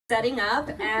Setting Up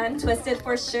and Twisted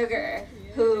for Sugar,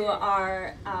 who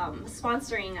are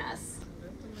sponsoring us.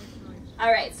 All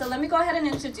right, so let me go ahead and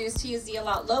introduce to you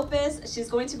ZEAHLOT Lopez. She's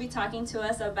going to be talking to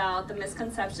us about the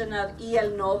misconception of y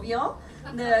el novio,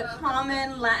 the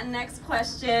common Latinx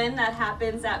question that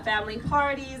happens at family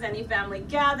parties, any family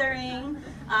gathering.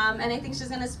 And I think she's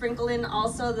going to sprinkle in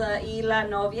also the y la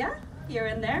novia here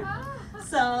and there.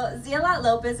 So ZEAHLOT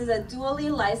Lopez is a dually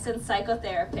licensed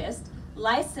psychotherapist,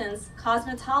 licensed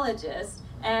cosmetologist,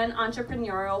 and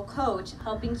entrepreneurial coach,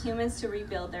 helping humans to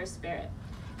rebuild their spirit.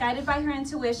 Guided by her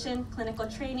intuition, clinical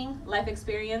training, life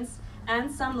experience, and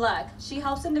some luck, she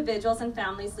helps individuals and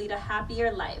families lead a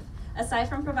happier life. Aside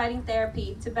from providing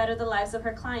therapy to better the lives of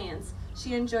her clients,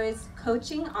 she enjoys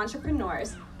coaching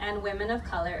entrepreneurs and women of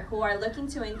color who are looking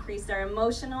to increase their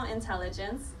emotional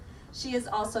intelligence. She is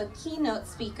also a keynote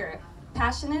speaker,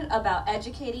 passionate about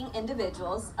educating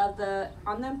individuals on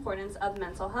the importance of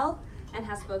mental health, and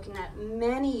has spoken at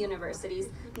many universities,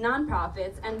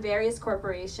 nonprofits, and various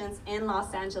corporations in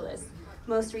Los Angeles.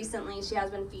 Most recently, she has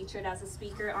been featured as a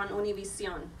speaker on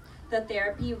Univision, the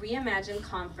Therapy Reimagined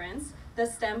Conference, the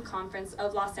STEM Conference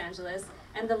of Los Angeles,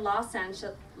 and the Los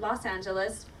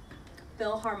Angeles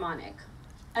Philharmonic.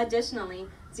 Additionally,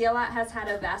 ZEAHLOT has had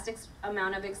a vast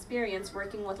amount of experience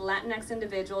working with Latinx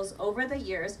individuals over the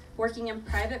years, working in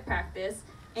private practice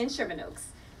in Sherman Oaks,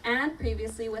 and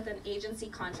previously with an agency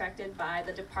contracted by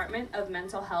the Department of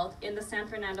Mental Health in the San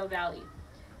Fernando Valley.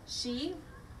 She,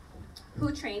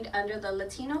 who trained under the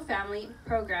Latino Family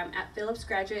Program at Phillips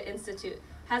Graduate Institute,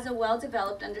 has a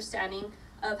well-developed understanding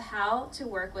of how to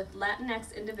work with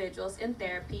Latinx individuals in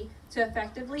therapy to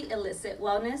effectively elicit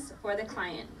wellness for the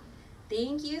client.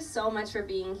 Thank you so much for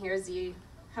being here, Z.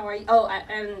 How are you? Oh,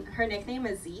 and her nickname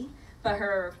is Z, but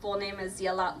her full name is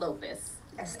ZEAHLOT Lopez.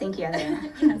 Yes, thank you, Adriana.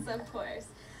 Yes, of course.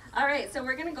 All right, so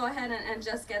we're going to go ahead and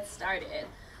just get started.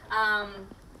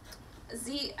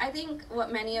 Z, I think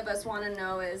what many of us want to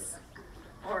know is,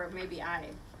 or maybe I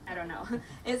don't know,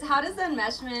 is how does the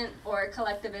enmeshment or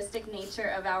collectivistic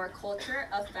nature of our culture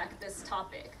affect this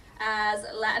topic? As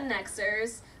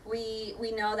Latinxers,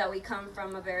 we know that we come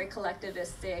from a very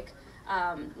collectivistic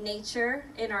nature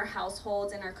in our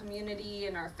households, in our community,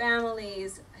 in our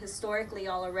families, historically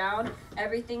all around.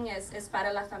 Everything is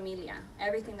para la familia,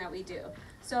 everything that we do.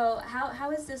 So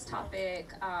how is this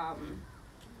topic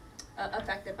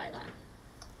affected by that?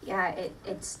 Yeah,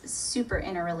 it's super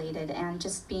interrelated, and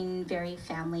just being very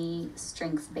family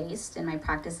strengths based in my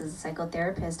practice as a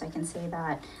psychotherapist, I can say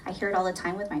that I hear it all the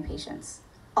time with my patients.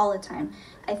 All the time.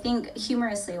 I think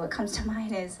humorously what comes to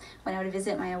mind is when I would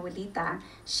visit my abuelita,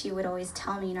 she would always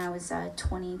tell me, I was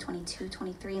 20, 22,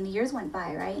 23, and the years went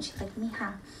by, right? And she's like,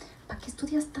 mija, ¿para qué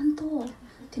estudias tanto?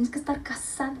 Tienes que estar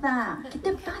casada. ¿Qué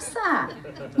te pasa?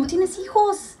 No tienes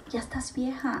hijos. Ya estás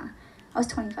vieja. I was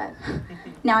 25.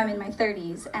 Now I'm in my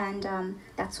 30s, and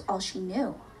that's all she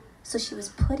knew. So she was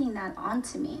putting that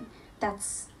onto me.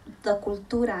 That's the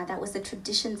cultura, that was the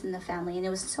traditions in the family, and it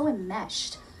was so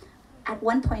enmeshed. At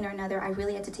one point or another, I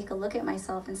really had to take a look at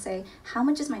myself and say, how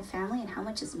much is my family and how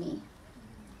much is me?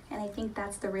 And I think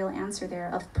that's the real answer there,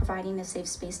 of providing a safe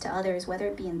space to others, whether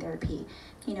it be in therapy,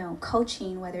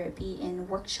 coaching, whether it be in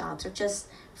workshops, or just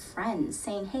friends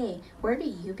saying, hey, where do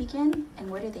you begin and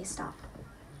where do they stop?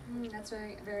 That's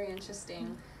very, very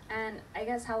interesting. And I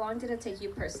guess, how long did it take you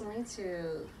personally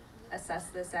to assess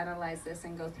this, analyze this,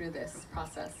 and go through this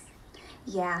process?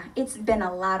 Yeah, it's been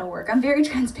a lot of work. I'm very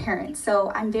transparent,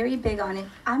 so I'm very big on it.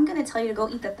 I'm going to tell you to go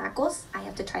eat the tacos, I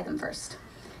have to try them first.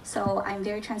 So I'm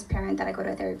very transparent that I go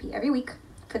to therapy every week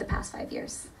for the past 5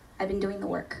 years. I've been doing the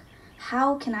work.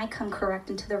 How can I come correct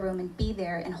into the room and be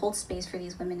there and hold space for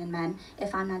these women and men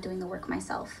if I'm not doing the work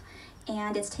myself?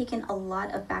 And it's taken a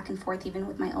lot of back and forth, even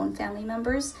with my own family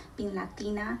members, being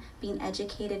Latina, being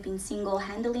educated, being single,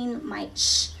 handling my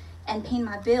and paying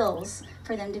my bills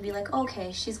for them to be like,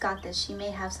 okay, she's got this, she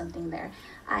may have something there.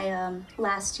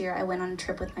 Last year I went on a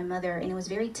trip with my mother, and it was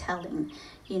very telling.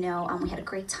 We had a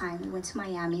great time. We went to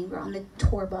Miami, we were on the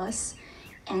tour bus,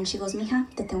 and she goes, mija,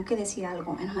 te tengo que decir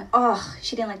algo. And I'm like, oh,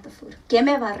 she didn't like the food. ¿Qué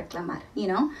me va a reclamar?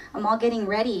 I'm all getting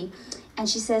ready, and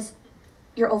she says,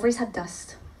 your ovaries have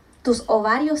dust. Tus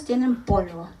ovarios tienen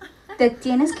polvo. Te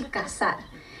tienes que casar.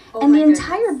 And the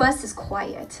entire bus is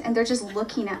quiet, and they're just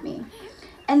looking at me.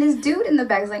 And this dude in the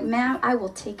back is like, ma'am, I will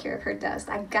take care of her dust.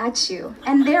 I got you.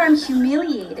 And there I'm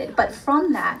humiliated. But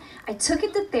from that, I took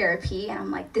it to therapy, and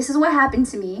I'm like, this is what happened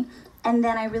to me. And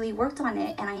then I really worked on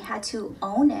it, and I had to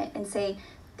own it and say,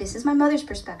 this is my mother's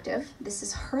perspective. This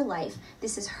is her life.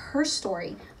 This is her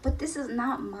story. But this is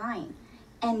not mine.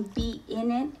 And be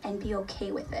in it and be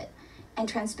okay with it. And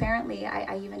transparently,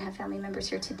 I even have family members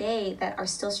here today that are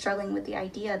still struggling with the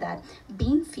idea that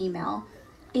being female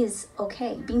is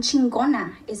okay. Being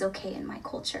chingona is okay in my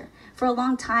culture. For a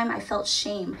long time, I felt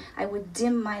shame. I would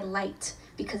dim my light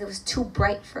because it was too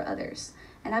bright for others.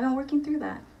 And I've been working through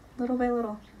that little by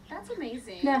little. That's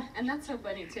amazing. Yeah. And that's so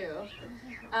funny too.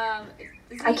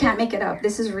 I can't make it up.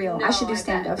 This is real. No, I should do I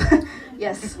stand-up.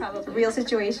 Yes. Probably. Real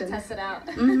situation. Test it out.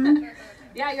 Mm-hmm.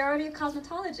 Yeah, you're already a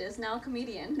cosmetologist, now a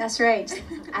comedian. That's right.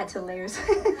 Add to layers.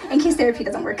 In case therapy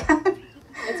doesn't work.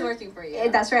 It's working for you.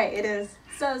 That's right. It is.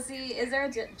 So, Z, is there a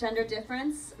gender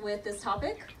difference with this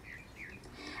topic?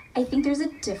 I think there's a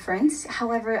difference.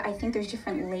 However, I think there's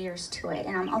different layers to it.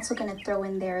 And I'm also going to throw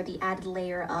in there the added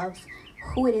layer of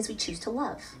who it is we choose to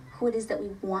love, who it is that we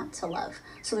want to love.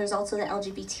 So there's also the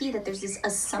LGBT, that there's this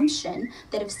assumption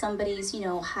that if somebody's,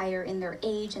 higher in their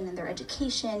age and in their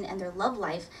education and their love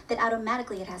life, that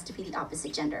automatically it has to be the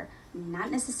opposite gender.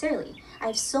 Not necessarily. I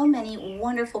have so many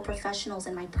wonderful professionals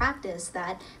in my practice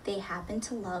that they happen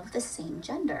to love the same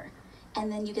gender.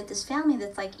 And then you get this family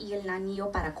that's like, ¿y el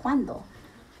anillo para cuándo?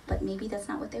 But maybe that's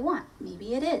not what they want.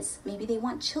 Maybe it is. Maybe they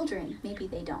want children. Maybe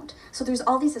they don't. So there's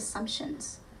all these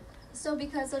assumptions. So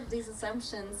because of these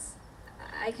assumptions,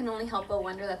 I can only help but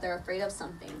wonder that they're afraid of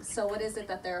something. So what is it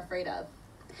that they're afraid of?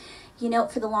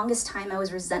 For the longest time, I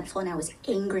was resentful and I was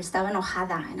angry. Estaba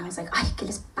enojada. And I was like, ay, ¿qué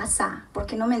les pasa? ¿Por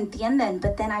qué no me entienden?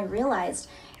 But then I realized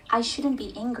I shouldn't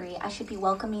be angry. I should be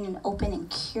welcoming and open and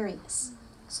curious.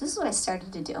 So this is what I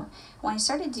started to do. When I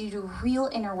started to do real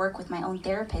inner work with my own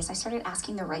therapist, I started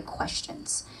asking the right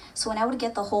questions. So when I would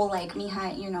get the whole like,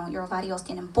 mija, your ovarios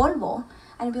tienen polvo,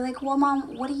 I'd be like, well,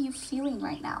 Mom, what are you feeling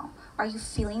right now? Are you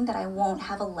feeling that I won't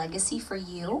have a legacy for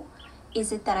you?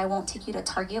 Is it that I won't take you to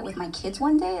Target with my kids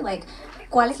one day? Like,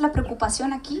 ¿cuál es la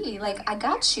preocupación aquí? Like, I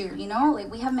got you, like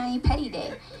we have Mani Petty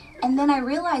Day. And then I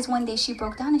realized one day she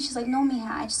broke down and she's like, no, mija,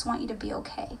 I just want you to be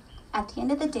okay. At the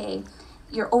end of the day,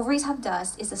 your ovaries have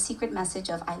dust is a secret message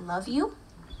of I love you,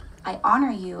 I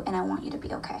honor you, and I want you to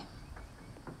be okay.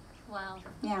 Wow.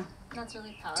 Yeah. That's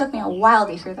really powerful. Took me a while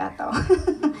to hear that, though.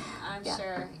 I'm Yeah.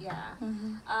 sure, yeah.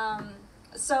 Mm-hmm.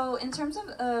 So in terms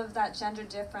of that gender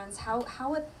difference, how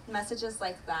would messages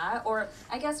like that, or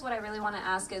I guess what I really want to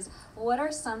ask is, what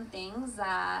are some things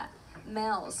that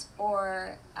males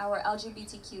or our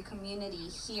LGBTQ community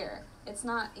hear? It's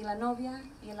not y la novia,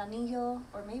 y el anillo,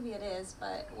 or maybe it is,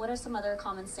 but what are some other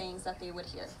common sayings that they would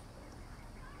hear?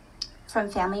 From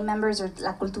family members or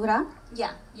la cultura?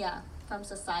 Yeah, from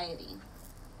society.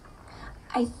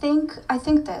 I think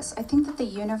that the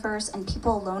universe and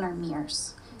people alone are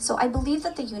mirrors. So I believe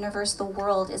that the universe, the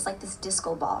world, is like this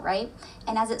disco ball, right?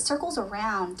 And as it circles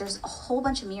around, there's a whole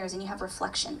bunch of mirrors and you have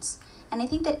reflections. And I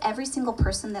think that every single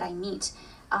person that I meet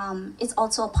is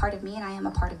also a part of me and I am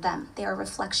a part of them. They are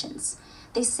reflections.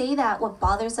 They say that what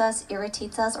bothers us,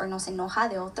 irritates us, or nos enoja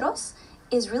de otros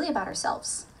is really about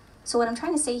ourselves. So what I'm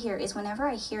trying to say here is whenever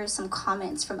I hear some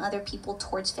comments from other people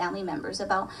towards family members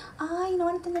about, ay, no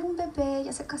van a tener un bebé,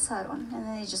 ya se casaron, and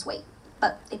then they just wait,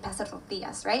 but they pass it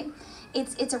días, right?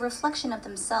 It's a reflection of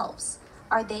themselves.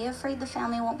 Are they afraid the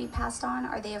family won't be passed on?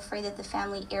 Are they afraid that the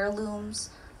family heirlooms,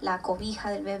 la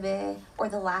cobija del bebé, or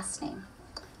the last name?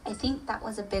 I think that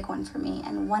was a big one for me.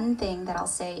 And one thing that I'll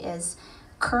say is,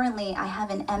 currently I have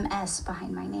an MS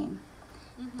behind my name,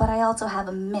 but I also have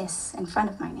a Miss in front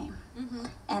of my name.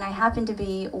 And I happen to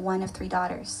be one of 3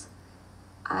 daughters.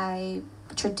 I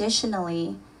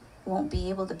traditionally won't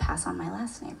be able to pass on my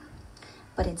last name,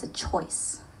 but it's a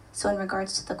choice. So in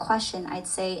regards to the question, I'd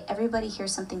say everybody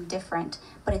hears something different,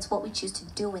 but it's what we choose to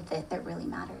do with it that really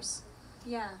matters.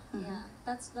 Yeah.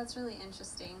 That's really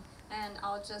interesting. And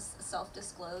I'll just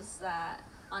self-disclose that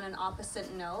on an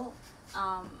opposite note,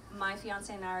 my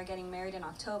fiance and I are getting married in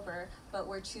October, but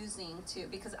we're choosing to,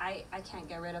 because I can't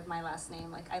get rid of my last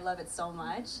name. Like, I love it so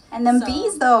much. And them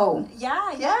bees, though.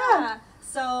 Yeah.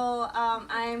 So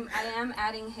I am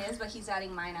adding his, but he's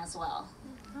adding mine as well.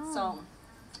 So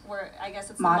I guess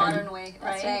it's Modern. the modern way,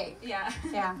 right? That's right.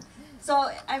 Yeah.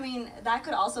 So, I mean, that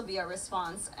could also be a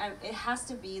response. It has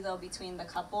to be, though, between the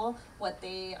couple, what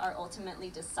they are ultimately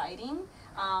deciding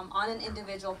on an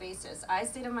individual basis. I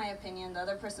stated my opinion, the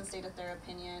other person stated their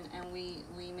opinion, and we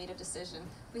made a decision.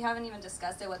 We haven't even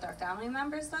discussed it with our family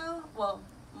members, though. Well,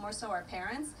 more so our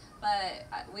parents, but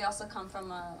we also come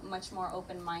from a much more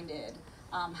open-minded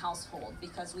household,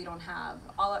 because we don't have,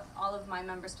 all of my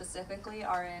members specifically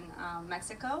are in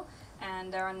Mexico,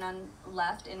 and there are none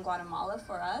left in Guatemala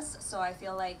for us. So I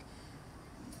feel like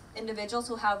individuals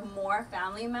who have more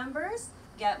family members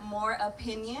get more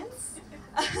opinions,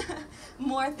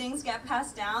 more things get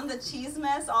passed down. The cheese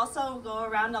mess also go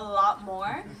around a lot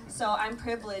more. So I'm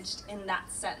privileged in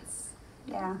that sense.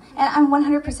 Yeah, and I'm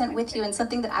 100% with you, and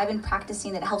something that I've been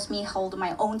practicing that helps me hold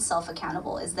my own self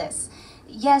accountable is this.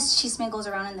 Yes, chisme goes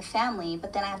around in the family,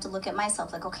 but then I have to look at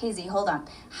myself like, okay, Z, hold on.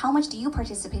 How much do you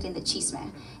participate in the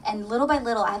chisme? And little by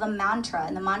little, I have a mantra,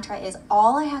 and the mantra is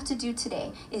all I have to do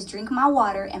today is drink my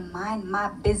water and mind my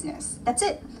business. That's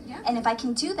it. Yeah. And if I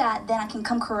can do that, then I can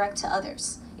come correct to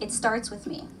others. It starts with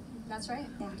me. That's right.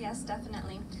 Yeah. Yes,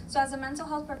 definitely. So as a mental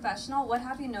health professional, what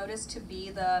have you noticed to be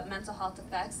the mental health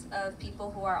effects of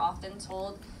people who are often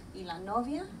told, y la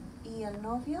novia, y el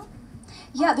novio?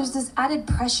 Yeah, there's this added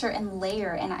pressure and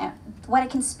layer, and what I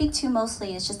can speak to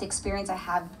mostly is just the experience I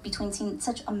have between seeing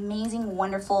such amazing,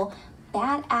 wonderful,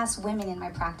 badass women in my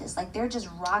practice. Like, they're just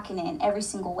rocking it in every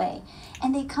single way.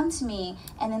 And they come to me,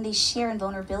 and then they share in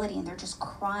vulnerability, and they're just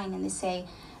crying, and they say,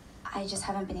 I just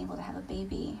haven't been able to have a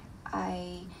baby.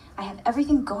 I have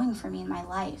everything going for me in my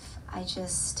life. I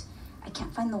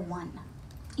can't find the one.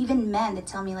 Even men that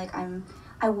tell me, like,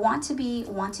 I want to be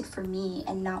wanted for me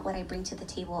and not what I bring to the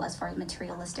table as far as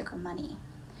materialistic or money.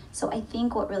 So I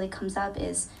think what really comes up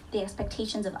is the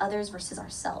expectations of others versus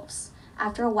ourselves.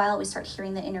 After a while, we start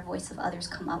hearing the inner voice of others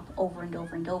come up over and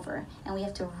over and over, and we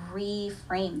have to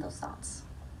reframe those thoughts.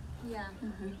 Yeah,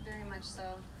 very much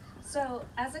so. So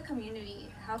as a community,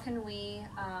 how can we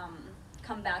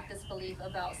combat this belief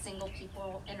about single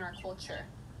people in our culture?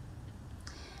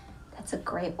 That's a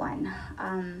great one.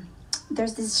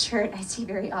 There's this shirt I see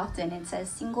very often. It says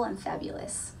single and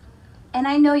fabulous. And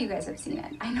I know you guys have seen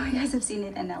it. I know you guys have seen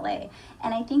it in LA.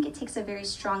 And I think it takes a very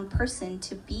strong person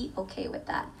to be okay with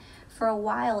that. For a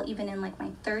while, even in like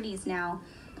my 30s now,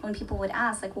 when people would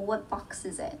ask, like, well, what box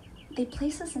is it? They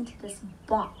place us into this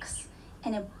box.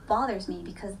 And it bothers me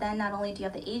because then not only do you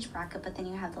have the age bracket, but then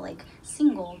you have the like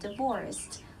single,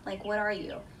 divorced, like what are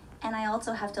you? And I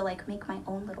also have to like make my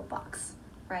own little box,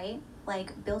 right?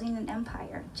 Like building an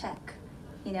empire, check,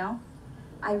 you know?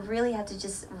 I really have to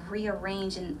just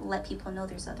rearrange and let people know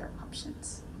there's other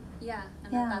options. Yeah,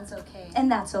 and that's okay.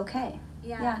 And that's okay.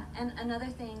 Yeah, and another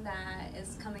thing that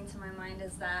is coming to my mind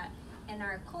is that in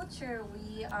our culture,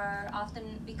 we are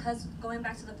often, because going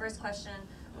back to the first question,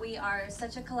 we are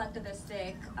such a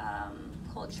collectivistic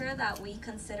culture that we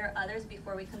consider others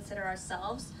before we consider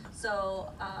ourselves.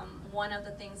 So one of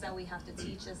the things that we have to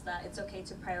teach is that it's okay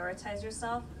to prioritize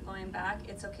yourself. Going back,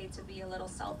 it's okay to be a little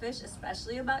selfish,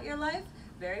 especially about your life,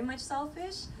 very much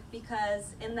selfish,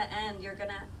 because in the end, you're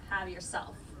gonna have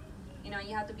yourself. You know,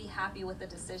 you have to be happy with the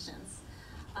decisions.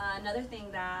 Another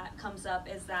thing that comes up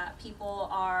is that people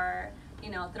are, you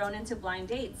know, thrown into blind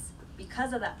dates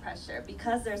because of that pressure,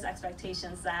 because there's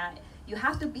expectations that you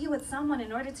have to be with someone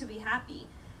in order to be happy.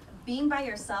 Being by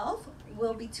yourself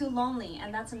will be too lonely,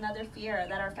 and that's another fear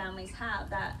that our families have,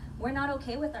 that we're not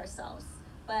okay with ourselves.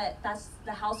 But that's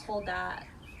the household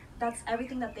that's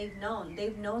everything that they've known.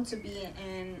 They've known to be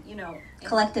in, you know...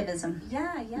 Collectivism.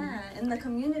 Yeah, in the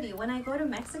community. When I go to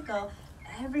Mexico,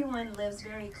 everyone lives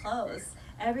very close.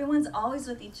 Everyone's always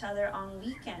with each other on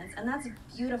weekends, and that's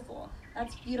beautiful.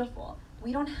 That's beautiful.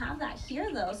 We don't have that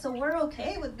here, though, so we're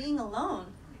okay with being alone.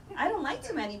 I don't like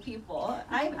too many people.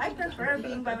 I prefer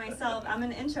being by myself. I'm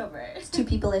an introvert. It's too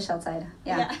people-ish outside.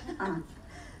 Yeah.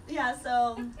 Yeah,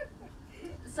 so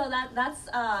that's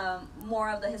more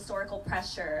of the historical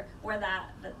pressure where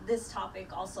this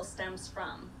topic also stems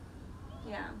from.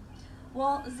 Yeah.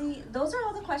 Well, Z, those are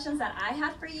all the questions that I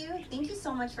had for you. Thank you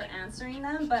so much for answering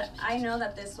them, but I know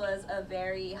that this was a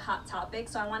very hot topic,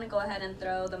 so I want to go ahead and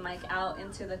throw the mic out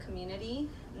into the community,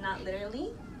 not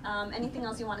literally. Anything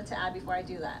else you wanted to add before I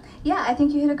do that? Yeah, I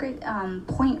think you hit a great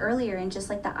point earlier in just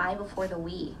like the I before the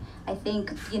we. I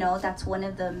think, you know, that's one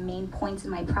of the main points in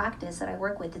my practice that I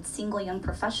work with. It's single young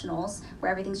professionals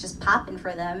where everything's just popping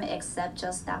for them except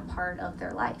just that part of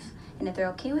their life. And if they're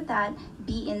okay with that,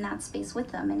 be in that space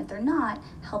with them. And if they're not,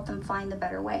 help them find the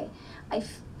better way.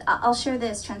 I'll share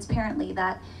this transparently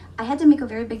that I had to make a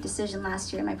very big decision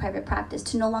last year in my private practice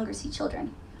to no longer see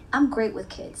children. I'm great with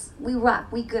kids. We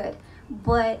rock, we good.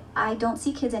 But I don't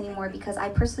see kids anymore because I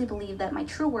personally believe that my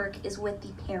true work is with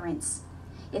the parents.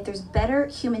 If there's better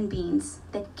human beings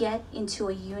that get into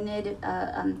a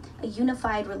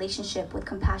unified relationship with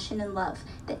compassion and love,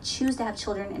 that choose to have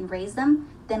children and raise them,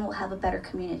 then we'll have a better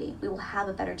community. We will have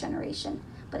a better generation.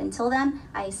 But until then,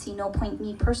 I see no point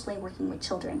me personally working with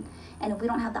children. And if we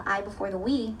don't have the I before the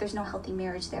we, there's no healthy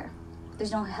marriage there.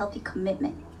 There's no healthy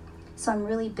commitment. So I'm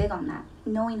really big on that,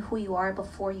 knowing who you are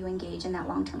before you engage in that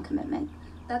long-term commitment.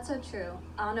 That's so true.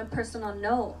 On a personal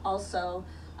note also,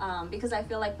 because I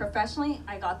feel like professionally,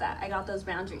 I got that. I got those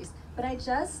boundaries. But I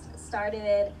just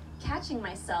started catching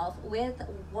myself with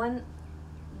one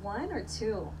 1 or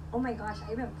 2. Oh my gosh,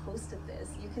 I even posted this.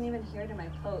 You can even hear it in my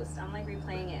post. I'm like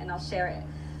replaying it and I'll share it.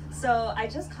 So I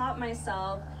just caught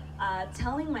myself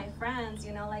telling my friends,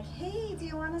 you know, like, hey, do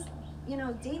you want to, you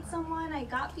know, date someone? I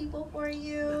got people for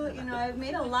you. You know, I've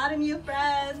made a lot of new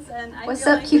friends. And I What's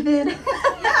feel up, like, Cupid? yeah,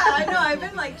 I know. I've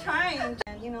been like trying.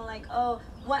 And, you know, like, oh,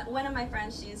 one of my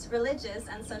friends, she's religious.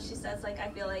 And so she says, like, I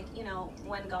feel like, you know,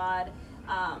 when God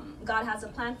has a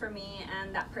plan for me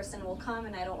and that person will come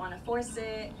and I don't want to force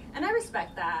it. And I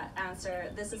respect that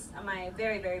answer. This is my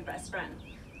very, very best friend.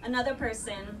 Another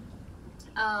person,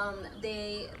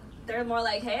 they're more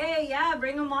like, hey, yeah,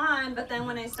 bring them on. But then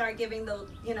when I start giving the,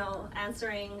 you know,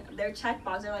 answering their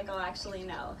checkbox, they're like, oh, actually,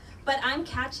 no. But I'm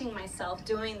catching myself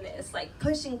doing this, like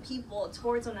pushing people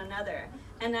towards one another.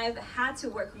 And I've had to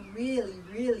work really,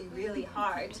 really, really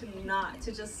hard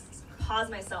to just pause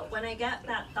myself. When I get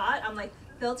that thought, I'm like,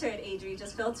 filter it, Adri,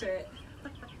 just filter it.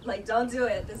 Like, don't do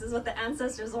it. This is what the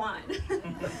ancestors want.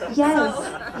 Yes, So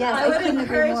yes. I would couldn't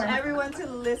agree encourage more. everyone to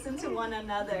listen to one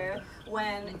another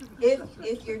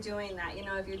if you're doing that, you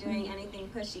know, if you're doing anything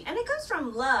pushy. And it comes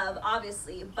from love,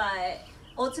 obviously, but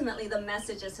ultimately the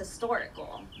message is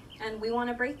historical. And we want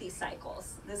to break these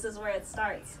cycles. This is where it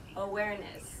starts.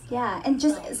 Awareness. Yeah, and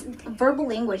just verbal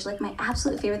language, like my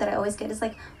absolute favorite that I always get is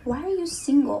like, why are you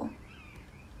single?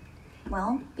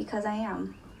 Well, because I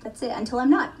am. That's it, until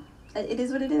I'm not. It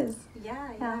is what it is.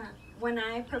 Yeah. When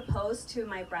I proposed to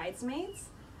my bridesmaids,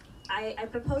 I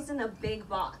proposed in a big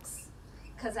box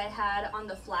because I had on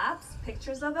the flaps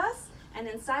pictures of us, and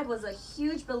inside was a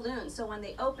huge balloon. So when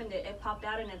they opened it, it popped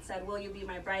out and it said, will you be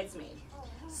my bridesmaid?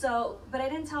 So, but I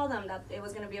didn't tell them that it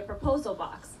was going to be a proposal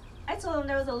box. I told them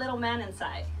there was a little man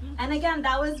inside. And again,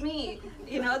 that was me,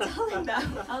 you know, telling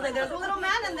them. I was like, there's a little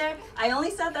man in there. I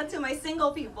only said that to my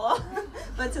single people.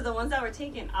 But to the ones that were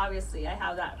taken, obviously, I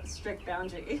have that strict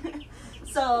boundary.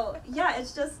 So, yeah,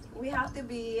 it's just, we have to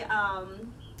be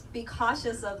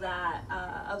cautious of that,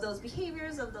 of those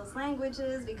behaviors, of those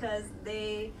languages, because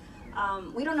we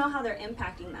don't know how they're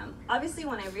impacting them. Obviously,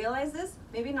 when I realized this,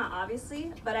 maybe not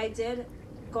obviously, but I did,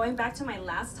 going back to my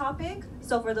last topic,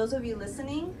 so for those of you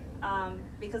listening,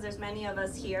 because there's many of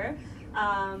us here,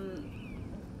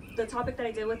 the topic that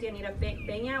I did with Yanira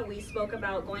Peña, we spoke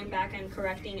about going back and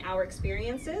correcting our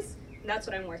experiences. That's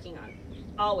what I'm working on,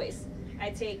 always.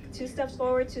 I take 2 steps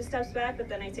forward, 2 steps back, but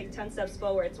then I take 10 steps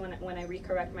forwards when I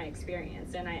recorrect my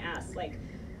experience. And I ask, like,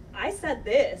 I said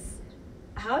this,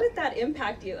 how did that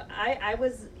impact you? I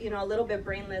was, you know, a little bit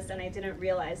brainless and I didn't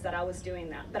realize that I was doing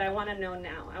that, but I want to know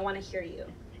now. I want to hear you.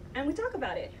 And we talk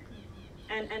about it.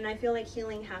 And I feel like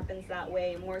healing happens that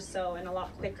way more so and a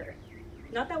lot quicker.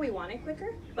 Not that we want it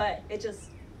quicker, but it just,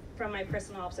 from my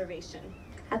personal observation.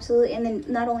 Absolutely, and then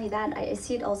not only that, I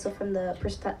see it also from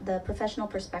the professional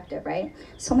perspective, right?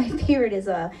 So my favorite is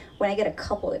when I get a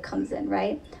couple that comes in,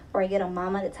 right? Or I get a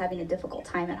mama that's having a difficult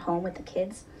time at home with the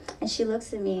kids, and she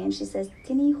looks at me and she says,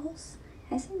 "¿Tiene hijos?"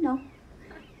 I say, "No."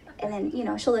 And then, you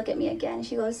know, she'll look at me again and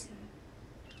she goes,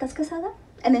 "¿Estás casada?"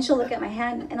 And then she'll look at my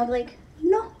hand and I'll be like,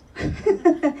 "No."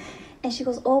 And she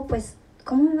goes, "Oh, pues,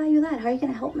 ¿cómo me va a ayudar? How are you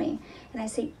going to help me?" And I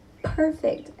say,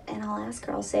 "Perfect." And I'll ask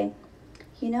her, I'll say,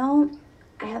 "You know,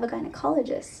 I have a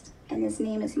gynecologist, and his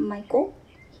name is Michael.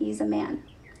 He's a man.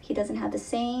 He doesn't have the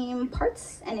same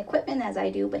parts and equipment as I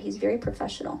do, but he's very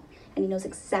professional, and he knows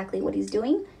exactly what he's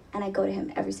doing, and I go to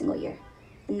him every single year."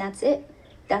 And that's it.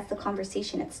 That's the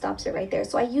conversation. It stops it right there.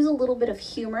 So I use a little bit of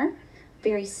humor,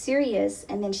 very serious,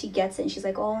 and then she gets it, and she's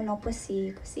like, "Oh, no, pues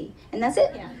sí, pues sí." And that's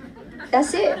it. Yeah.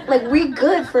 That's it. Like, we're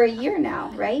good for a year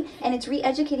now, right? And it's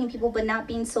re-educating people, but not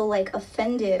being so, like,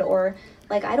 offended or...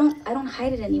 Like, I don't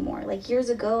hide it anymore. Like, years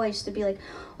ago, I used to be like,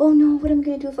 "Oh, no, what am I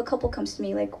going to do if a couple comes to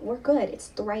me?" Like, we're good. It's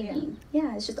thriving.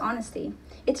 Yeah, it's just honesty.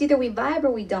 It's either we vibe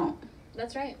or we don't.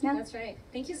 That's right. Yeah. That's right.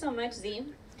 Thank you so much, Z.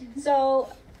 So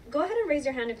go ahead and raise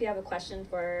your hand if you have a question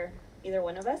for either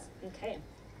one of us. Okay.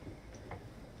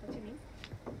 What's your name?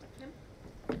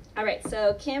 Kim? All right.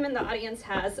 So Kim in the audience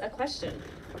has a question.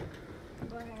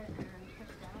 Go ahead and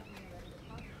push that when you're ready to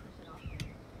talk.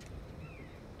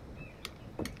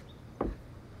 Push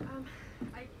it off.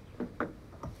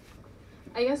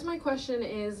 I guess my question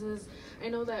is I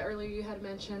know that earlier you had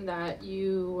mentioned that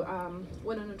you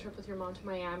went on a trip with your mom to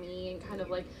Miami and kind of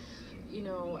like, you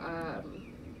know,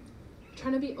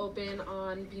 trying to be open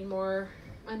on being more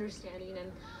understanding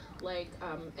and like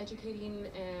educating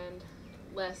and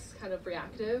less kind of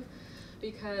reactive,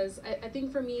 because I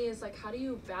think for me is like, how do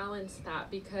you balance that?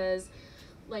 Because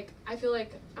like, I feel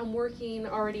like I'm working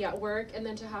already at work, and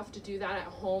then to have to do that at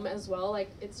home as well, like,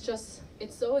 it's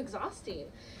so exhausting.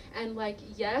 And like,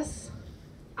 yes,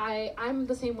 I'm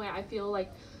the same way. I feel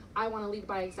like I want to lead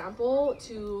by example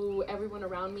to everyone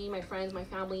around me, my friends, my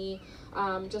family,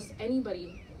 just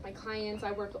anybody, my clients.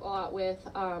 I work a lot with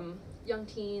young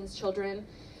teens, children,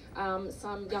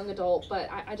 some young adult, but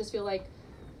I just feel like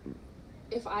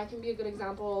if I can be a good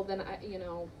example, then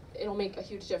it'll make a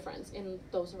huge difference in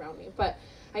those around me. But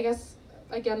I guess,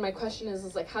 again, my question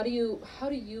is like, how do you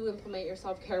implement your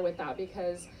self-care with that?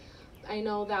 Because I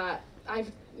know that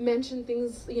I've mentioned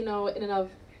things, in and of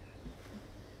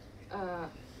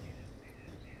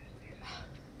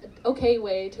okay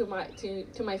way to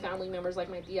my family members, like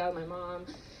my tia, my mom,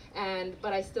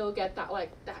 but I still get that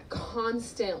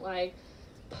constant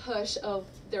push of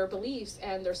their beliefs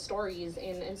and their stories,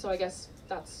 and so I guess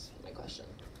that's my question.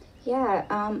 Yeah,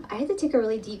 I had to take a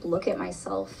really deep look at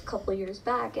myself a couple of years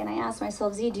back, and I asked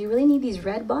myself, Z, do you really need these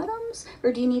red bottoms,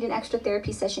 or do you need an extra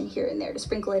therapy session here and there to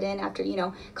sprinkle it in after,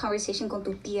 conversation con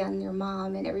tu tia and your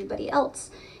mom and everybody else?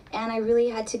 And I really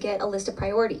had to get a list of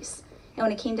priorities. And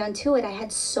when it came down to it, I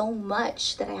had so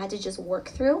much that I had to just work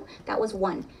through. That was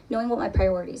one, knowing what my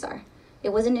priorities are.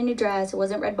 It wasn't a new dress, it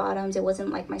wasn't red bottoms, it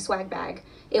wasn't like my swag bag.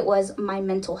 It was my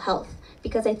mental health.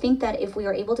 Because I think that if we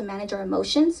are able to manage our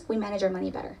emotions, we manage our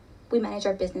money better. We manage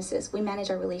our businesses, we manage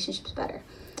our relationships better.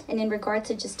 And in regard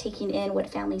to just taking in what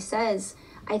family says,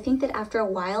 I think that after a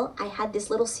while, I had this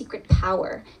little secret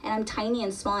power, and I'm tiny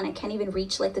and small and I can't even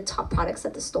reach the top products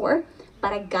at the store,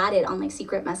 but I got it on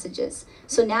secret messages.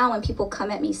 So now when people come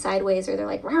at me sideways, or they're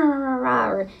like, rah, rah, rah, rah,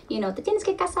 or, te tienes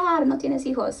que casar, no tienes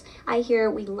hijos, I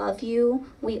hear, we love you,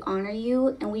 we honor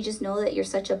you, and we just know that you're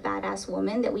such a badass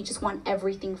woman that we just want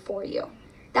everything for you.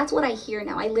 That's what I hear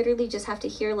now. I literally just have to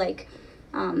hear no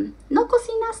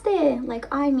cocinaste,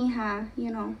 ay, mija,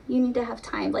 you need to have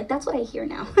time. That's what I hear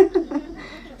now.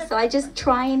 So I just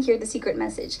try and hear the secret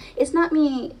message. It's not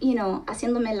me,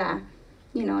 haciéndome la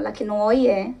que no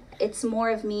oye. It's more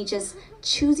of me just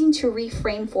choosing to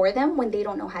reframe for them when they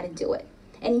don't know how to do it.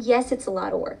 And yes, it's a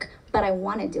lot of work, but I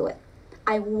want to do it.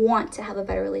 I want to have a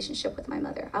better relationship with my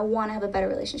mother. I want to have a better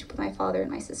relationship with my father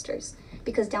and my sisters.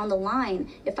 Because down the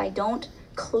line, if I don't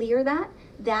clear that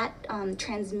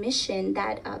transmission,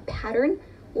 that pattern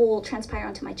will transpire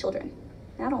onto my children.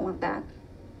 And I don't want that.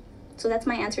 So that's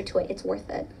my answer to it. It's worth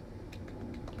it.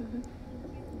 Mm-hmm.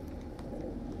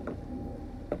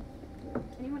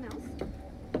 Anyone else?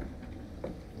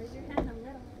 Raise your hand a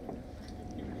little.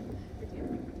 Did you?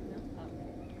 No? Oh.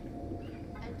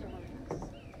 And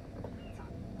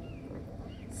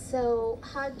So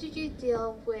how did you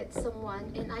deal with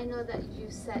someone, and I know that you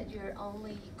said you're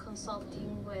only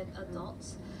consulting with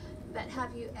adults, but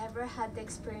have you ever had the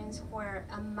experience where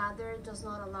a mother does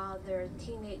not allow their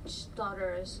teenage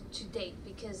daughters to date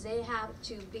because they have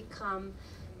to become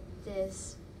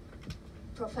these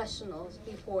professionals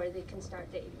before they can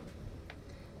start dating?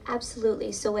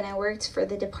 Absolutely. So when I worked for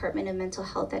the Department of Mental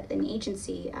Health at an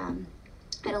agency, I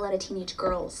had a lot of teenage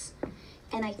girls.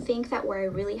 And I think that where I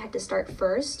really had to start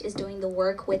first is doing the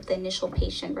work with the initial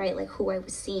patient, right? Who I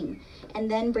was seeing.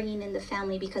 And then bringing in the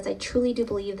family, because I truly do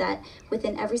believe that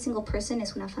within every single person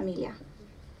is una familia.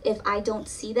 If I don't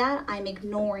see that, I'm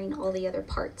ignoring all the other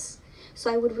parts. So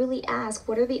I would really ask,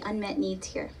 what are the unmet needs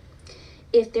here?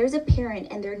 If there's a parent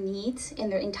and their needs in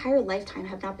their entire lifetime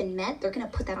have not been met, they're going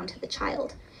to put that onto the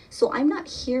child. So I'm not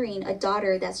hearing a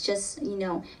daughter that's just,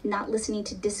 not listening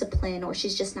to discipline, or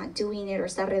she's just not doing it, or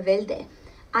está rebelde.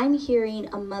 I'm hearing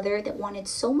a mother that wanted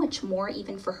so much more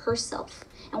even for herself,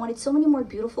 and wanted so many more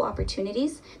beautiful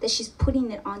opportunities that she's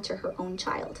putting it onto her own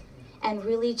child. And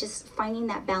really just finding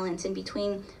that balance in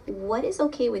between what is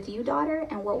okay with you, daughter,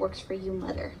 and what works for you,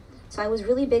 mother. So I was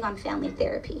really big on family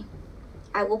therapy.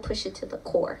 I will push it to the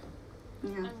core. Yeah.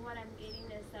 And what I'm getting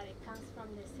is that it comes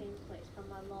from the same place, from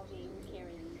a loving,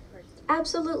 caring person.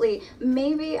 Absolutely.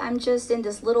 Maybe I'm just in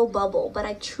this little bubble, but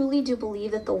I truly do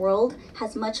believe that the world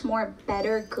has much more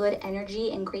better, good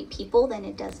energy and great people than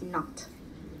it does not.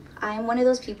 I'm one of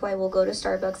those people, I will go to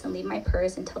Starbucks and leave my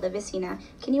purse and tell the vecina,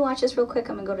 can you watch this real quick?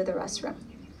 I'm gonna go to the restroom.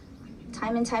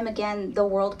 Time and time again, the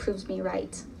world proves me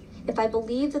right. If I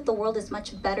believe that the world is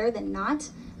much better than not,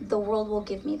 the world will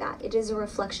give me that. It is a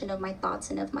reflection of my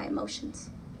thoughts and of my emotions.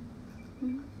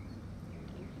 Mm-hmm.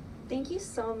 Thank you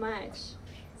so much.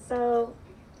 So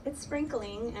it's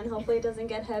sprinkling, and hopefully it doesn't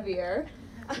get heavier.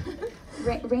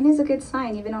 Rain is a good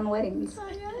sign, even on weddings. Oh,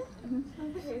 yeah?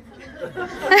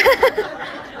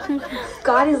 Mm-hmm.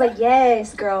 God is like,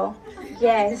 yes, girl.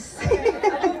 Yes.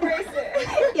 I'll embrace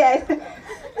it. Yes.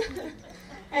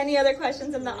 Any other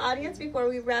questions in the audience before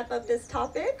we wrap up this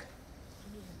topic?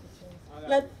 I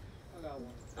got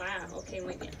one. Okay,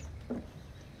 muy bien.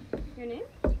 Your name?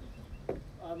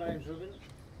 My name's Ruben.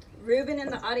 Ruben in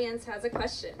the audience has a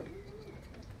question.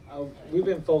 We've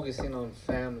been focusing on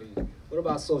family. What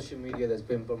about social media that's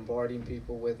been bombarding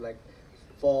people with like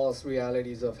false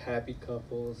realities of happy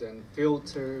couples and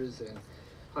filters, and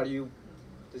how do you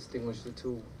distinguish the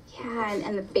two? Yeah,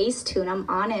 and the Facetune, I'm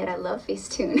on it. I love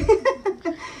Facetune.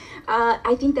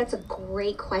 I think that's a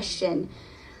great question.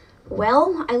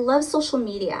 Well, I love social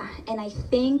media, and I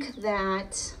think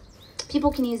that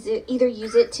people can either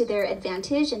use it to their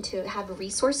advantage and to have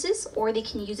resources, or they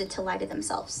can use it to lie to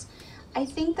themselves. I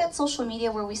think that social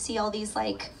media, where we see all these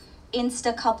like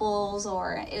Insta couples,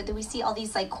 or we see all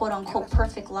these like quote unquote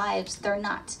perfect lives, they're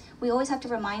not. We always have to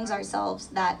remind ourselves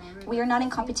that we are not in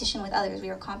competition with others, we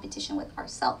are in competition with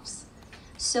ourselves.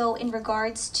 So in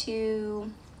regards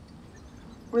to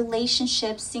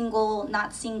relationships, single,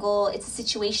 not single, it's a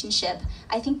situationship,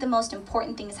 I think the most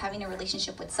important thing is having a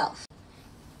relationship with self.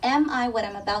 Am I what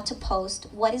I'm about to post?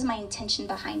 What is my intention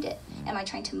behind it? Am I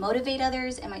trying to motivate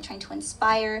others? Am I trying to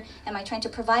inspire? Am I trying to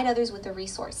provide others with a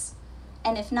resource?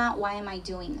 And if not, why am I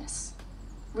doing this?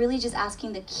 Really just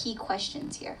asking the key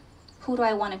questions here. Who do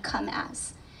I want to come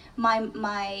as?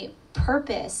 My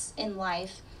purpose in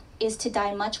life is to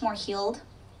die much more healed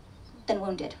than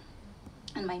wounded.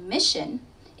 And my mission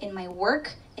in my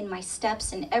work, in my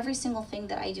steps, in every single thing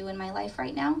that I do in my life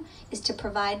right now is to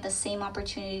provide the same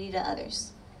opportunity to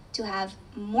others, to have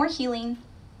more healing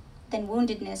than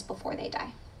woundedness before they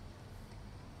die.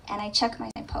 And I check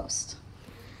my post.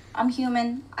 I'm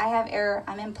human, I have error,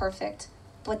 I'm imperfect,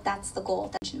 but that's the goal,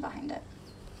 the intention behind it.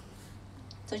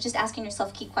 So just asking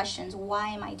yourself key questions. Why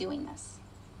am I doing this?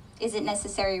 Is it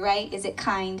necessary, right? Is it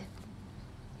kind?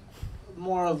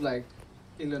 More of like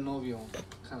in the Novio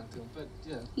kind of thing, but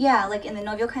yeah. Yeah, like in the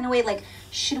Novio kind of way, like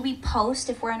should we post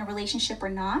if we're in a relationship or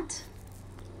not?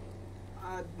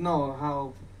 No,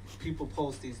 how people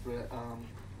post these,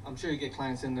 I'm sure you get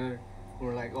clients in there who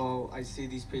are like, oh, I see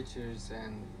these pictures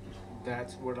and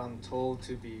that's what I'm told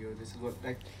to be, or this is what,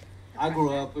 like, I grew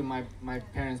up with my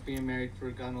parents being married for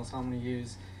God knows how many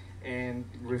years and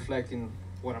reflecting,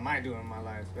 what am I doing in my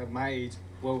life? At my age,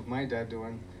 what was my dad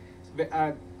doing?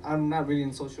 I'm not really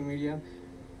in social media,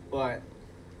 but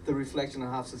the reflection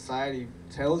of how society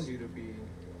tells you to be,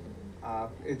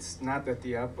 it's not that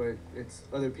the app, but it's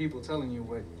other people telling you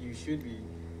what you should be.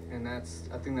 And I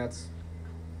think it's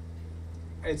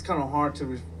kind of hard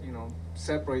to,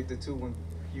 separate the two when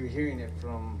you're hearing it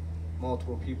from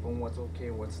multiple people and what's okay,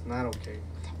 what's not okay.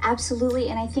 Absolutely,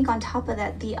 and I think on top of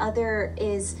that, the other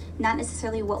is not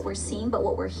necessarily what we're seeing, but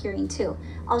what we're hearing too.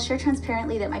 I'll share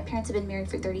transparently that my parents have been married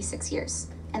for 36 years,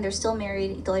 and they're still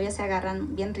married, todavía se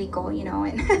agarran bien rico,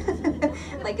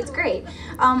 and like it's great.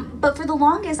 But for the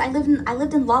longest, I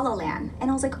lived in La La Land, and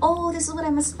I was like, oh, this is what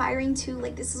I'm aspiring to,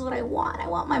 like this is what I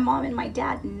want my mom and my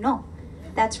dad. No,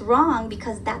 that's wrong,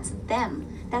 because that's them.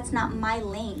 That's not my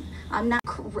lane.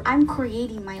 I'm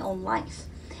creating my own life.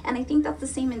 And I think that's the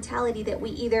same mentality, that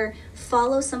we either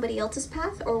follow somebody else's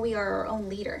path or we are our own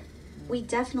leader. We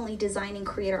definitely design and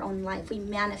create our own life. We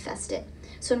manifest it.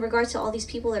 So in regards to all these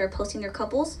people that are posting their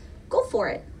couples, go for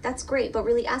it. That's great. But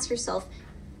really ask yourself,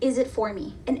 is it for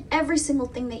me? And every single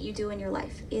thing that you do in your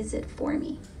life, is it for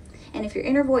me? And if your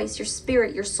inner voice, your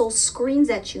spirit, your soul screams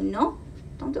at you, no,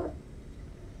 don't do it.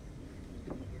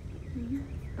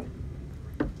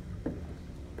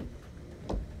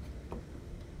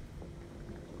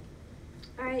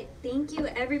 All right, thank you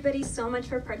everybody so much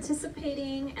for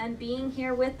participating and being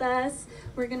here with us.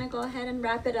 We're gonna go ahead and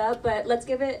wrap it up, but let's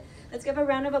give a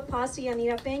round of applause to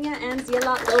Yanira Peña and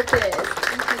ZEAHLOT Lopez.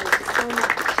 Thank you so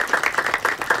much.